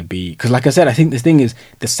just going to be, because like I said, I think the thing is,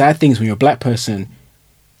 the sad thing is when you're a black person,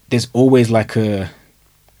 there's always like a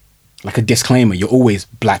disclaimer. You're always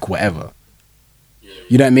black, whatever.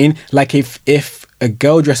 You know what I mean? Like if a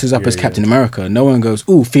girl dresses up as Captain America, no one goes,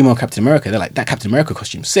 "Ooh, female Captain America." They're like, "That Captain America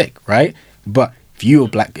costume's sick," right? But if you're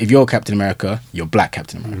Captain America, you're black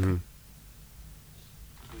Captain America. Mm-hmm.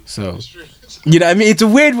 So, you know what I mean? It's a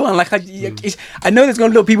weird one. Like, I know there's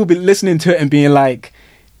gonna be people be listening to it and being like,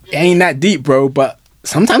 "It ain't that deep, bro," but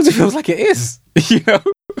sometimes it feels like it is. You know?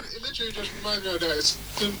 It literally just reminds me of that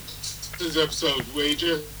Simpsons episode where he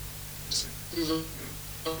just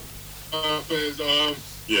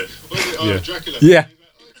Dracula. Yeah.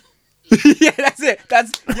 Yeah, that's it.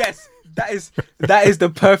 That is the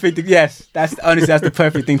perfect. Yes, that's honestly that's the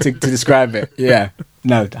perfect thing to describe it. Yeah,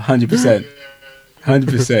 no, 100%, 100%. I get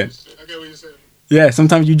what you're saying. Yeah,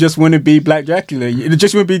 sometimes you just want to be Black Dracula. You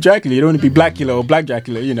just want to be Dracula. You don't want to be Blackula or Black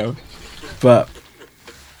Dracula. You know, but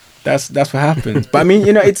that's what happens. But I mean,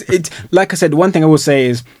 you know, it's like I said. One thing I will say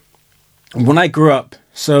is when I grew up.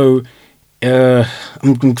 So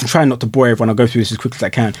I'm trying not to bore everyone. I'll go through this as quickly as I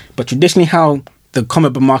can. But traditionally, how the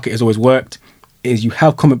comic book market has always worked is you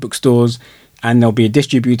have comic book stores and there'll be a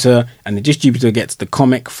distributor, and the distributor gets the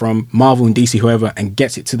comic from Marvel and DC, whoever, and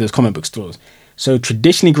gets it to those comic book stores. So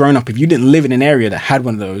traditionally growing up, if you didn't live in an area that had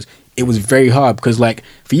one of those, it was very hard because, like,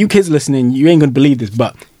 for you kids listening, you ain't going to believe this,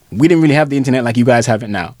 but we didn't really have the internet like you guys have it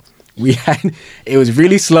now. It was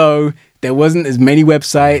really slow. There wasn't as many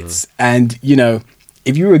websites, and, you know,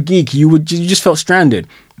 if you were a geek, you just felt stranded.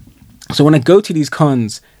 So when I go to these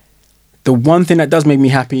cons, the one thing that does make me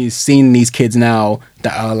happy is seeing these kids now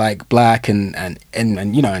that are like black and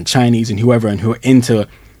you know, and Chinese and whoever, and who are into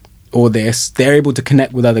all this. They're able to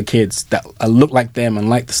connect with other kids that look like them and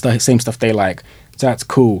like the same stuff they like. So that's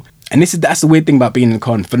cool. And that's the weird thing about being in a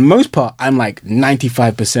con. For the most part, I'm like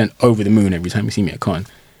 95% over the moon every time you see me at con.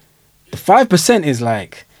 The 5% is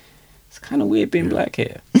like, it's kind of weird being black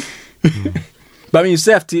here. But I mean,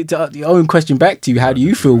 Seth, to your own question back to you, how do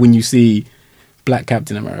you feel when you see Black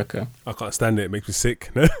Captain America? I can't stand it. It makes me sick.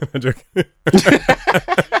 No, I'm joking.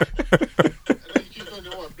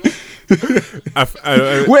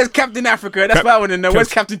 Where's Captain Africa? That's what I want to know. Where's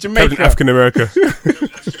Captain Jamaica? Captain African America.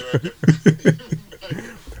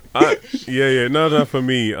 No, for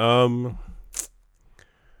me.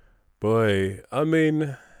 Boy, I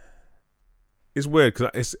mean, it's weird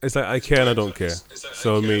because it's like I care and I don't care.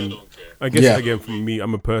 So I mean, I guess again for me,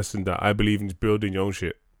 I'm a person that I believe in building your own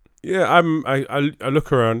shit. Yeah, I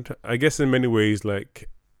look around. I guess in many ways, like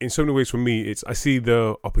in so many ways for me, it's I see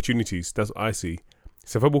the opportunities. That's what I see.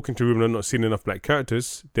 So if I walk into a room and I'm not seeing enough black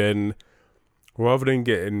characters, then rather than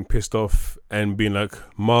getting pissed off and being like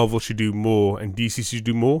Marvel should do more and DC should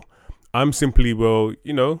do more, I'm simply, well,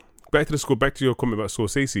 you know, back to the school, back to your comment about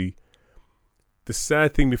Scorsese. The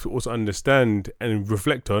sad thing we have to also understand and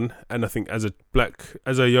reflect on, and I think as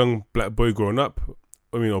a young black boy growing up,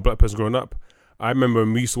 or black person growing up, I remember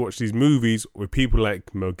when we used to watch these movies with people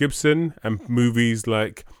like Mel Gibson and movies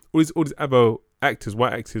like all these other actors,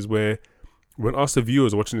 white actors, where when us the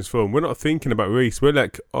viewers are watching this film, we're not thinking about race. We're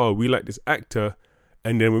like, oh, we like this actor.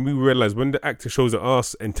 And then when we realize when the actor shows at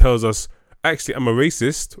us and tells us, actually, I'm a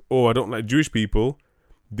racist or I don't like Jewish people,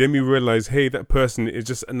 then we realize, hey, that person is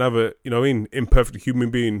just another, imperfect human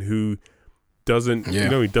being who doesn't,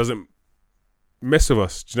 he doesn't mess with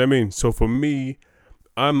us. Do you know what I mean? So for me,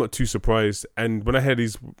 I'm not too surprised. And when I hear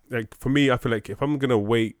these, like, for me, I feel like if I'm going to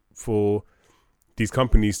wait for these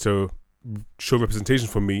companies to show representation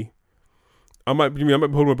for me, I might be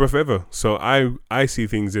holding my breath forever. So I see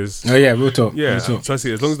things as... Oh, yeah, real talk. Yeah, real talk. So I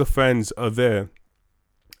see as long as the fans are there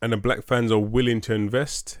and the black fans are willing to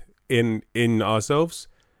invest in ourselves,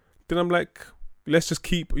 then I'm like, let's just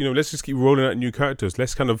keep rolling out new characters.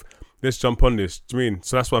 Let's jump on this. Do you mean?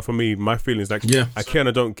 So that's why for me, my feeling is like, I care and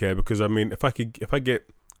I don't care, because I mean, if I get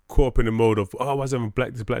caught up in the mode of, oh, why is everyone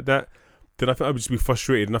black this, black that, then I think I would just be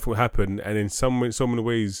frustrated. Nothing will happen. And in so many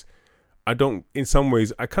ways, I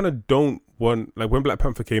kind of don't want, like when Black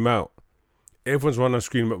Panther came out, everyone's running on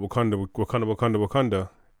screen about Wakanda.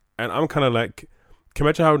 And I'm kind of like, can you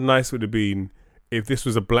imagine how nice it would have been if this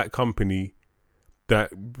was a black company that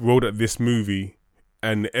rolled out this movie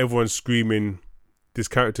and everyone's screaming this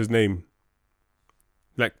character's name?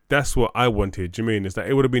 Like, that's what I wanted. Do you mean? It's like,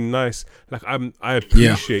 it would have been nice. Like, I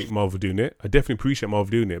appreciate Marvel doing it. I definitely appreciate Marvel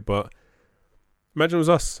doing it. But imagine it was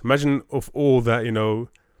us. Imagine of all that,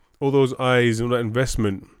 all those eyes and all that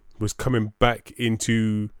investment was coming back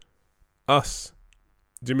into us.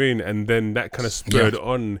 Do you mean? And then that kind of spurred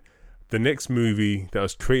on the next movie that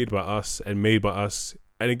was created by us and made by us.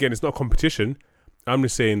 And again, it's not competition. I'm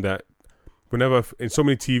just saying that whenever, in so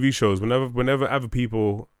many TV shows, whenever other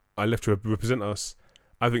people are left to represent us,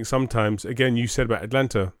 I think sometimes, again, you said about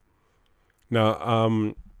Atlanta,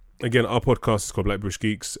 Now, again, our podcast is called Black British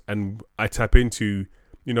Geeks, and I tap into,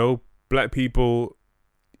 black people.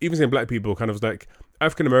 Even saying black people, kind of like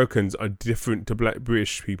African Americans are different to black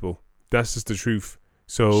British people. That's just the truth.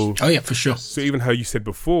 So, oh yeah, for sure. So even how you said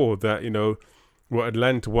before that,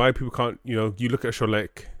 Atlanta, why people can't, you look at a show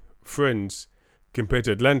like Friends compared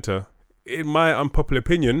to Atlanta. In my unpopular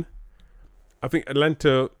opinion, I think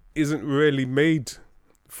Atlanta isn't really made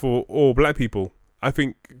for all black people. I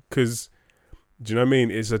think because, do you know what I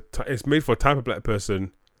mean? It's made for a type of black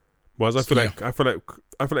person. Whereas I feel like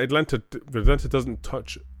Atlanta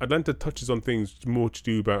touches on things more to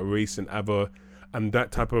do about race and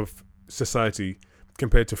that type of society,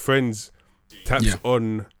 compared to Friends taps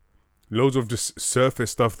on loads of just surface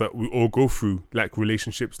stuff that we all go through, like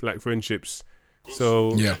relationships, like friendships.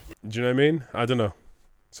 So, do you know what I mean? I don't know.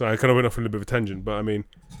 So I kind of went off on a bit of a tangent, but I mean,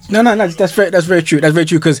 no, that's very true. That's very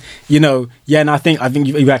true because and I think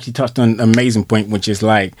you've actually touched on an amazing point, which is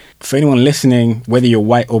like, for anyone listening, whether you're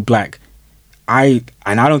white or black, I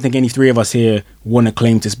don't think any three of us here want to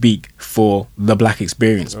claim to speak for the black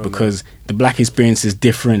experience, because the black experience is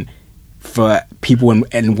different for people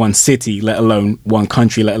in one city, let alone one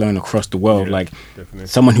country, let alone across the world. Yeah, like, definitely.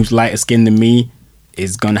 Someone who's lighter skinned than me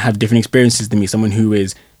is going to have different experiences than me. Someone who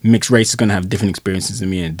is mixed race is going to have different experiences than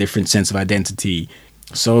me and a different sense of identity.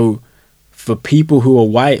 So for people who are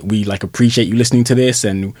white, we like appreciate you listening to this,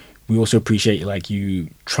 and we also appreciate like you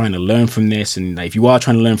trying to learn from this. And like, if you are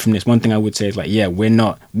trying to learn from this, one thing I would say is like, yeah,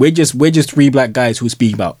 we're just three black guys who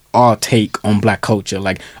speak about our take on black culture.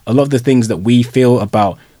 Like, a lot of the things that we feel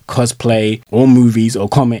about cosplay or movies or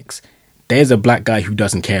comics, there's a black guy who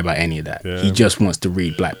doesn't care about any of that. Yeah. He just wants to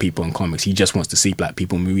read black people in comics. He just wants to see black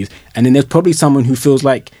people in movies. And then there's probably someone who feels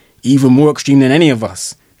like even more extreme than any of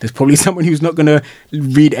us. There's probably someone who's not going to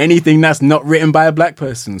read anything that's not written by a black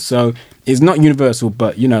person. So it's not universal,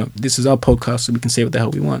 but, this is our podcast, so we can say what the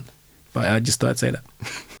hell we want. But I just thought I'd say that.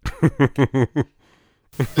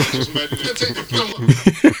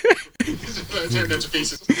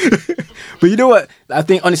 But you know what? I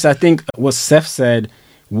think what Seth said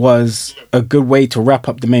was a good way to wrap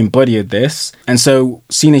up the main body of this. And so,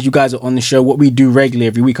 seeing as you guys are on the show, what we do regularly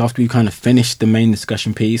every week after we kind of finish the main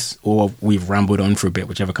discussion piece, or we've rambled on for a bit,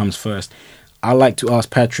 whichever comes first, I like to ask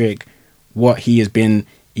Patrick what he has been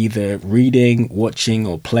either reading, watching,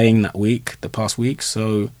 or playing the past week.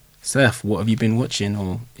 So, Seth, what have you been watching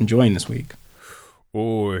or enjoying this week?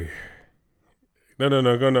 Oi. No.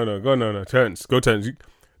 Terrence, go Terrence.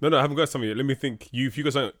 No, I haven't got something yet. Let me think. If you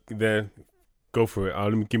got something there, go for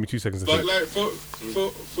it. Give me 2 seconds. But like for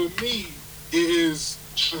me, it's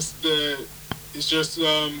just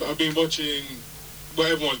I've been watching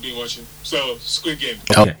what everyone's been watching. So Squid Game.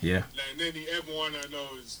 Okay, yeah. Like nearly everyone I know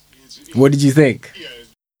is what did you think? Yeah,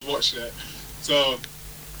 watch that. So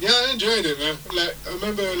yeah, I enjoyed it, man. Like, I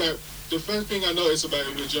remember like the first thing I noticed about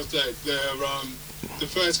it was just like the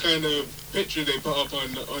first kind of picture they put up on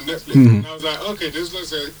Netflix, and I was like, okay, this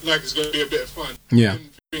looks like it's going to be a bit of fun. Yeah. I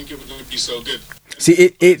didn't think it was going to be so good. See,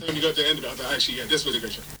 By the time you got to the end of it, I was like, actually, yeah, this was a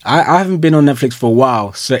great show. I haven't been on Netflix for a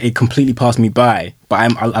while, so it completely passed me by.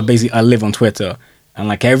 But I live on Twitter, and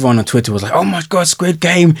like everyone on Twitter was like, "Oh my god, Squid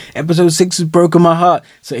Game episode 6 has broken my heart."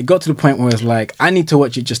 So it got to the point where it's like, I need to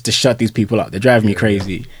watch it just to shut these people up. They're driving me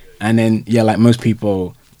crazy. And then like most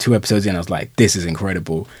people, 2 episodes in, I was like, "This is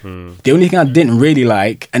incredible." The only thing I didn't really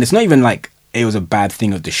like, and it's not even like it was a bad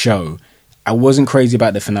thing of the show, I wasn't crazy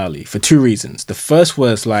about the finale for 2 reasons. The first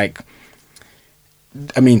was like,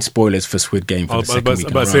 I mean, spoilers for Squid Game for the second week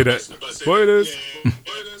in a row. Say that. Spoilers.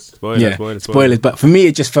 Spoilers. But for me,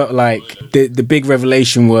 it just felt like the big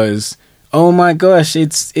revelation was, oh my gosh,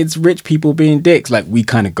 it's rich people being dicks. Like, we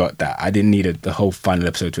kind of got that. I didn't need the whole final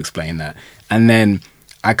episode to explain that. And then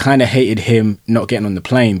I kind of hated him not getting on the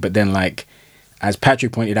plane. But then, like, as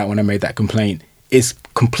Patrick pointed out when I made that complaint, it's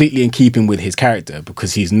completely in keeping with his character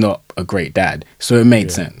because he's not a great dad. So it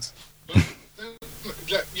made sense.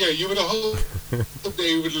 Yeah, you would have hoped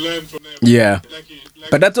they would learn from them. Yeah.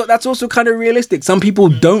 But that's also kind of realistic. Some people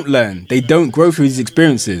don't learn. They don't grow through these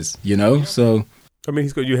experiences, So I mean,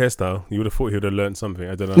 he's got your hairstyle. You would have thought he would have learned something.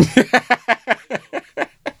 I don't know.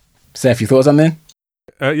 Seth, you thought something?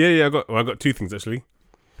 Yeah. I got 2 things actually.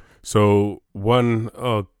 So one,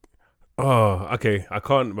 okay. I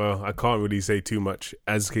can't really say too much.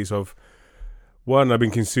 As a case of one, I've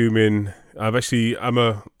been consuming. I'm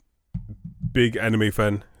a big anime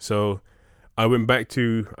fan, so I went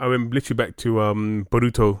literally back to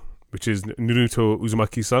Boruto, which is Naruto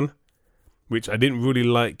Uzumaki-san, which I didn't really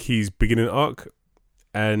like his beginning arc,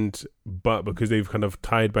 but because they've kind of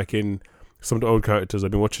tied back in some of the old characters,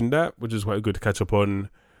 I've been watching that, which is quite good to catch up on,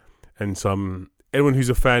 and some anyone who's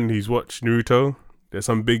a fan who's watched Naruto, there's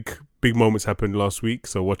some big moments happened last week,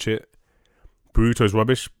 so watch it. Boruto is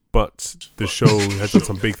rubbish, but the show has done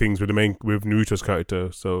some big things with Naruto's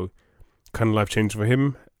character, so kind of life changing for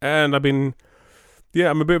him. And I'm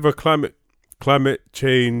a bit of a climate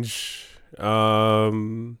change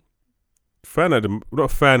fan. Not a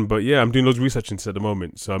fan, but yeah, I'm doing loads of research into it at the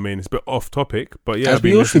moment. So I mean, it's a bit off topic, but yeah, as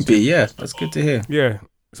we all should be. Yeah, that's good to hear. Yeah,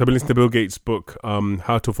 so I've been listening to Bill Gates' book,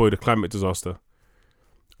 How to Avoid a Climate Disaster.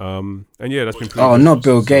 And yeah, that's been pretty good. Not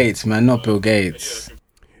Bill Gates, man, not Bill Gates.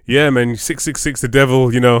 Yeah, man, 666, the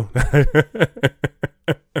devil, you know.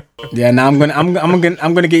 Yeah, now I'm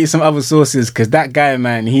gonna get you some other sources because that guy,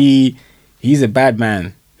 man, he's a bad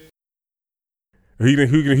man. Who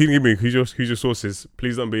gonna give me? Who's your sources?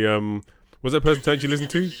 Please don't be what's that person you listen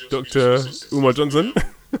to? Dr. Umar Johnson?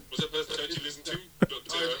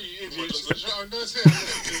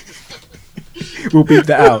 We'll beep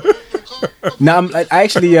that out. Now I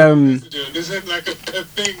actually This is like a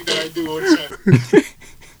thing that I do all the time.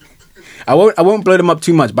 I won't blow them up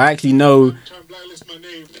too much, but I actually know. Try and blacklist my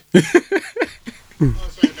name.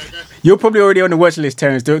 You're probably already on the watch list,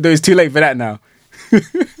 Terrence. Though it's too late for that now.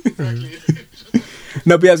 Exactly.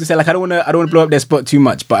 No, but I was gonna say, like, I don't want to blow up their spot too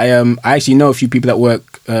much, but I actually know a few people that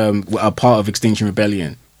work are part of Extinction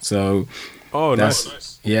Rebellion. So,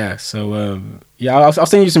 nice. Yeah. So, I'll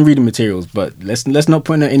send you some reading materials, but let's not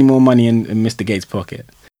put any more money in Mr. Gates' pocket.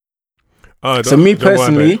 So me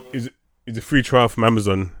personally, it's a free trial from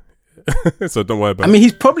Amazon, so don't worry about it. I mean,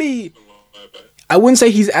 he's probably. I wouldn't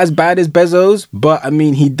say he's as bad as Bezos, but I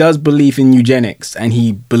mean, he does believe in eugenics and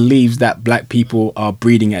he believes that black people are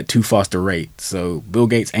breeding at too fast a rate. So Bill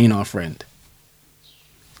Gates ain't our friend.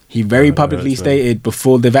 He very publicly stated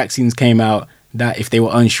before the vaccines came out that if they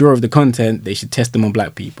were unsure of the content, they should test them on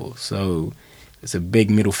black people. So it's a big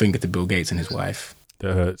middle finger to Bill Gates and his wife.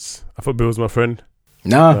 That hurts. I thought Bill was my friend.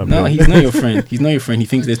 No, he's not your friend. He's not your friend. He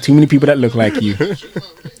thinks there's too many people that look like you.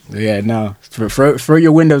 Yeah, no. Throw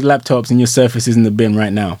your Windows laptops and your Surfaces in the bin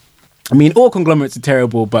right now. I mean, all conglomerates are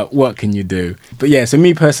terrible, but what can you do? But yeah, so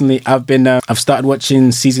me personally, I've started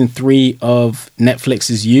watching season 3 of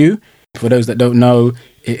Netflix's You. For those that don't know,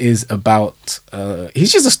 it is about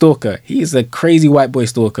he's just a stalker. He is a crazy white boy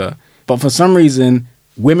stalker. But for some reason,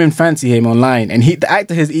 women fancy him online, and the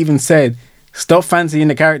actor has even said, stop fancying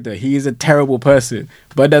the character. He is a terrible person.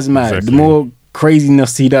 But it doesn't matter. Exactly. The more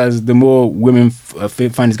craziness he does, the more women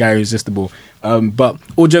find this guy irresistible. But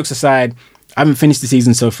all jokes aside, I haven't finished the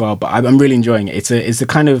season so far, but I'm really enjoying it. It's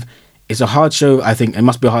a hard show. I think it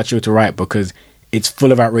must be a hard show to write because it's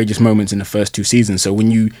full of outrageous moments in the first 2 seasons. So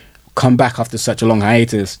when you come back after such a long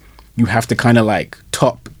hiatus, you have to kind of like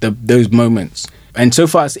top those moments. And so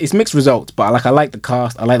far, it's mixed results. But I like the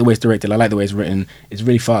cast. I like the way it's directed. I like the way it's written. It's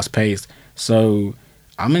really fast paced. So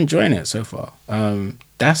I'm enjoying it so far.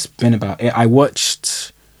 That's been about it. I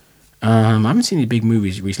watched. I haven't seen any big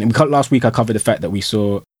movies recently. Last week I covered the fact that we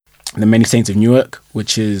saw The Many Saints of Newark,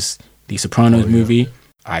 which is the Sopranos movie.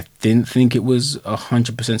 I didn't think it was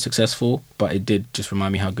 100% successful, but it did just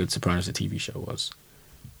remind me how good Sopranos the TV show was.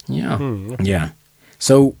 Yeah, yeah.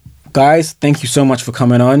 So guys, thank you so much for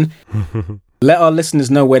coming on. Let our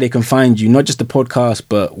listeners know where they can find you, not just the podcast,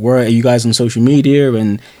 but where are you guys on social media?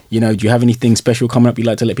 And, do you have anything special coming up you'd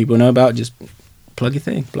like to let people know about? Just plug your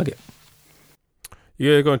thing, plug it.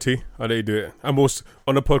 Yeah, go on, T. I'll let you do it. I'm also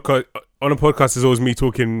on a podcast. On a podcast, is always me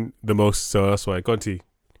talking the most, so that's why. Go on, T.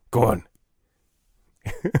 Go on.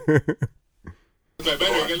 You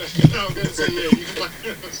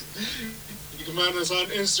can find us on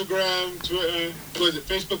Instagram, Twitter,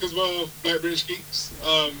 Facebook as well, Black British Geeks.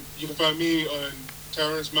 You can find me on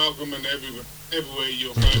Terrence, Malcolm, and everywhere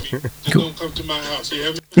you'll find me. Just don't come to my house. You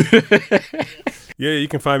hear me? Yeah, you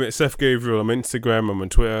can find me at Seth Gabriel. I'm on Instagram. I'm on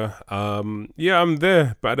Twitter. Yeah, I'm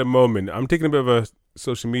there, but at the moment, I'm taking a bit of a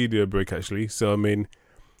social media break actually. So I mean,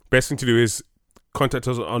 best thing to do is contact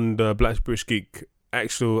us on the Black British Geek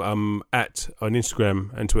actual at on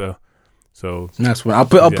Instagram and Twitter. So that's what I'll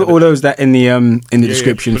put all those that in the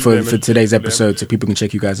description for today's episode, so people can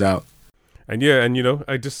check you guys out. And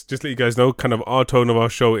I just let you guys know, kind of our tone of our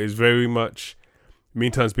show is very much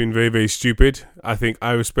Meantime's been very, very stupid. I think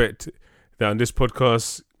I respect that on this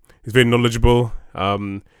podcast it's very knowledgeable.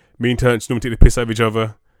 Meantime's normally take the piss out of each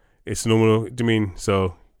other. It's normal,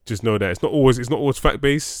 so just know that it's not always fact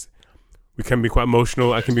based. We can be quite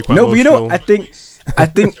emotional. I can be quite emotional. But I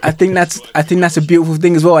think that's a beautiful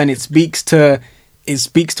thing as well, and it speaks to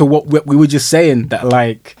what we were just saying, that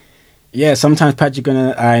like, yeah, sometimes Patrick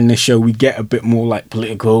and I in the show we get a bit more like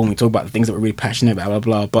political and we talk about the things that we're really passionate about, blah blah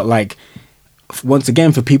blah. But like, once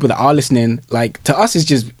again, for people that are listening, like, to us it's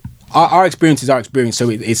just our experience is our experience, so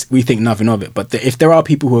it's we think nothing of it. But if there are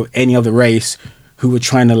people who are any other race who are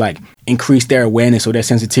trying to like increase their awareness or their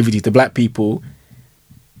sensitivity to black people,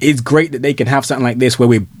 it's great that they can have something like this where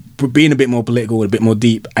we're being a bit more political, a bit more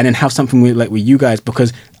deep, and then have something with you guys,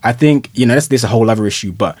 because I think, you know, that's a whole other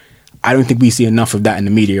issue, but I don't think we see enough of that in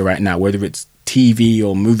the media right now, whether it's TV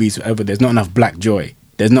or movies, whatever. There's not enough black joy.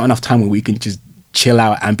 There's not enough time where we can just chill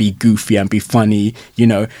out and be goofy and be funny. You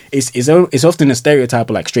know, it's often a stereotype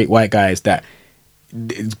of like straight white guys that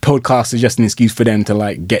podcasts are just an excuse for them to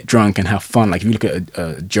like get drunk and have fun. Like if you look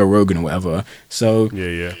at Joe Rogan or whatever. So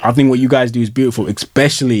yeah. I think what you guys do is beautiful,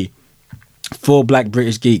 especially for black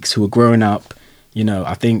British geeks who are growing up. You know,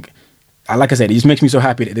 I think, like I said, it just makes me so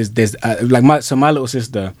happy that there's like my little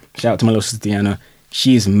sister, shout out to my little sister Diana,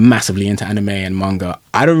 she's massively into anime and manga.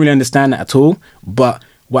 I don't really understand that at all, but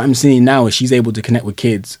what I'm seeing now is she's able to connect with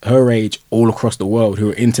kids her age all across the world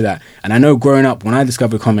who are into that. And I know growing up, when I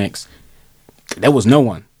discovered comics, there was no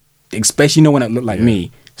one, especially no one that looked like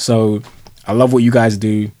me. So I love what you guys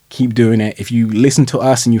do. Keep doing it. If you listen to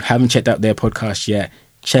us and you haven't checked out their podcast yet,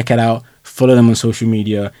 check it out. Follow them on social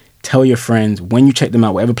media. Tell your friends. When you check them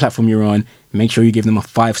out, whatever platform you're on, make sure you give them a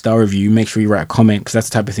 5-star review. Make sure you write a comment, because that's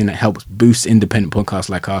the type of thing that helps boost independent podcasts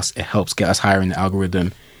like us. It helps get us higher in the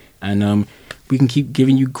algorithm. And we can keep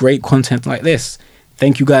giving you great content like this.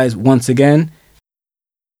 Thank you guys once again.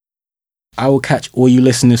 I will catch all you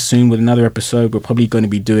listeners soon with another episode. We're probably going to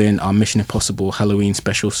be doing our Mission Impossible Halloween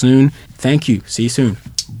special soon. Thank you. See you soon.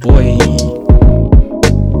 Boy.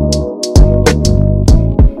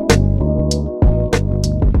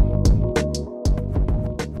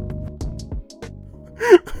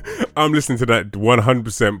 I'm listening to that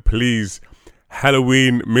 100%. Please,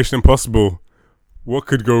 Halloween, Mission Impossible. What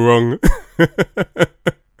could go wrong?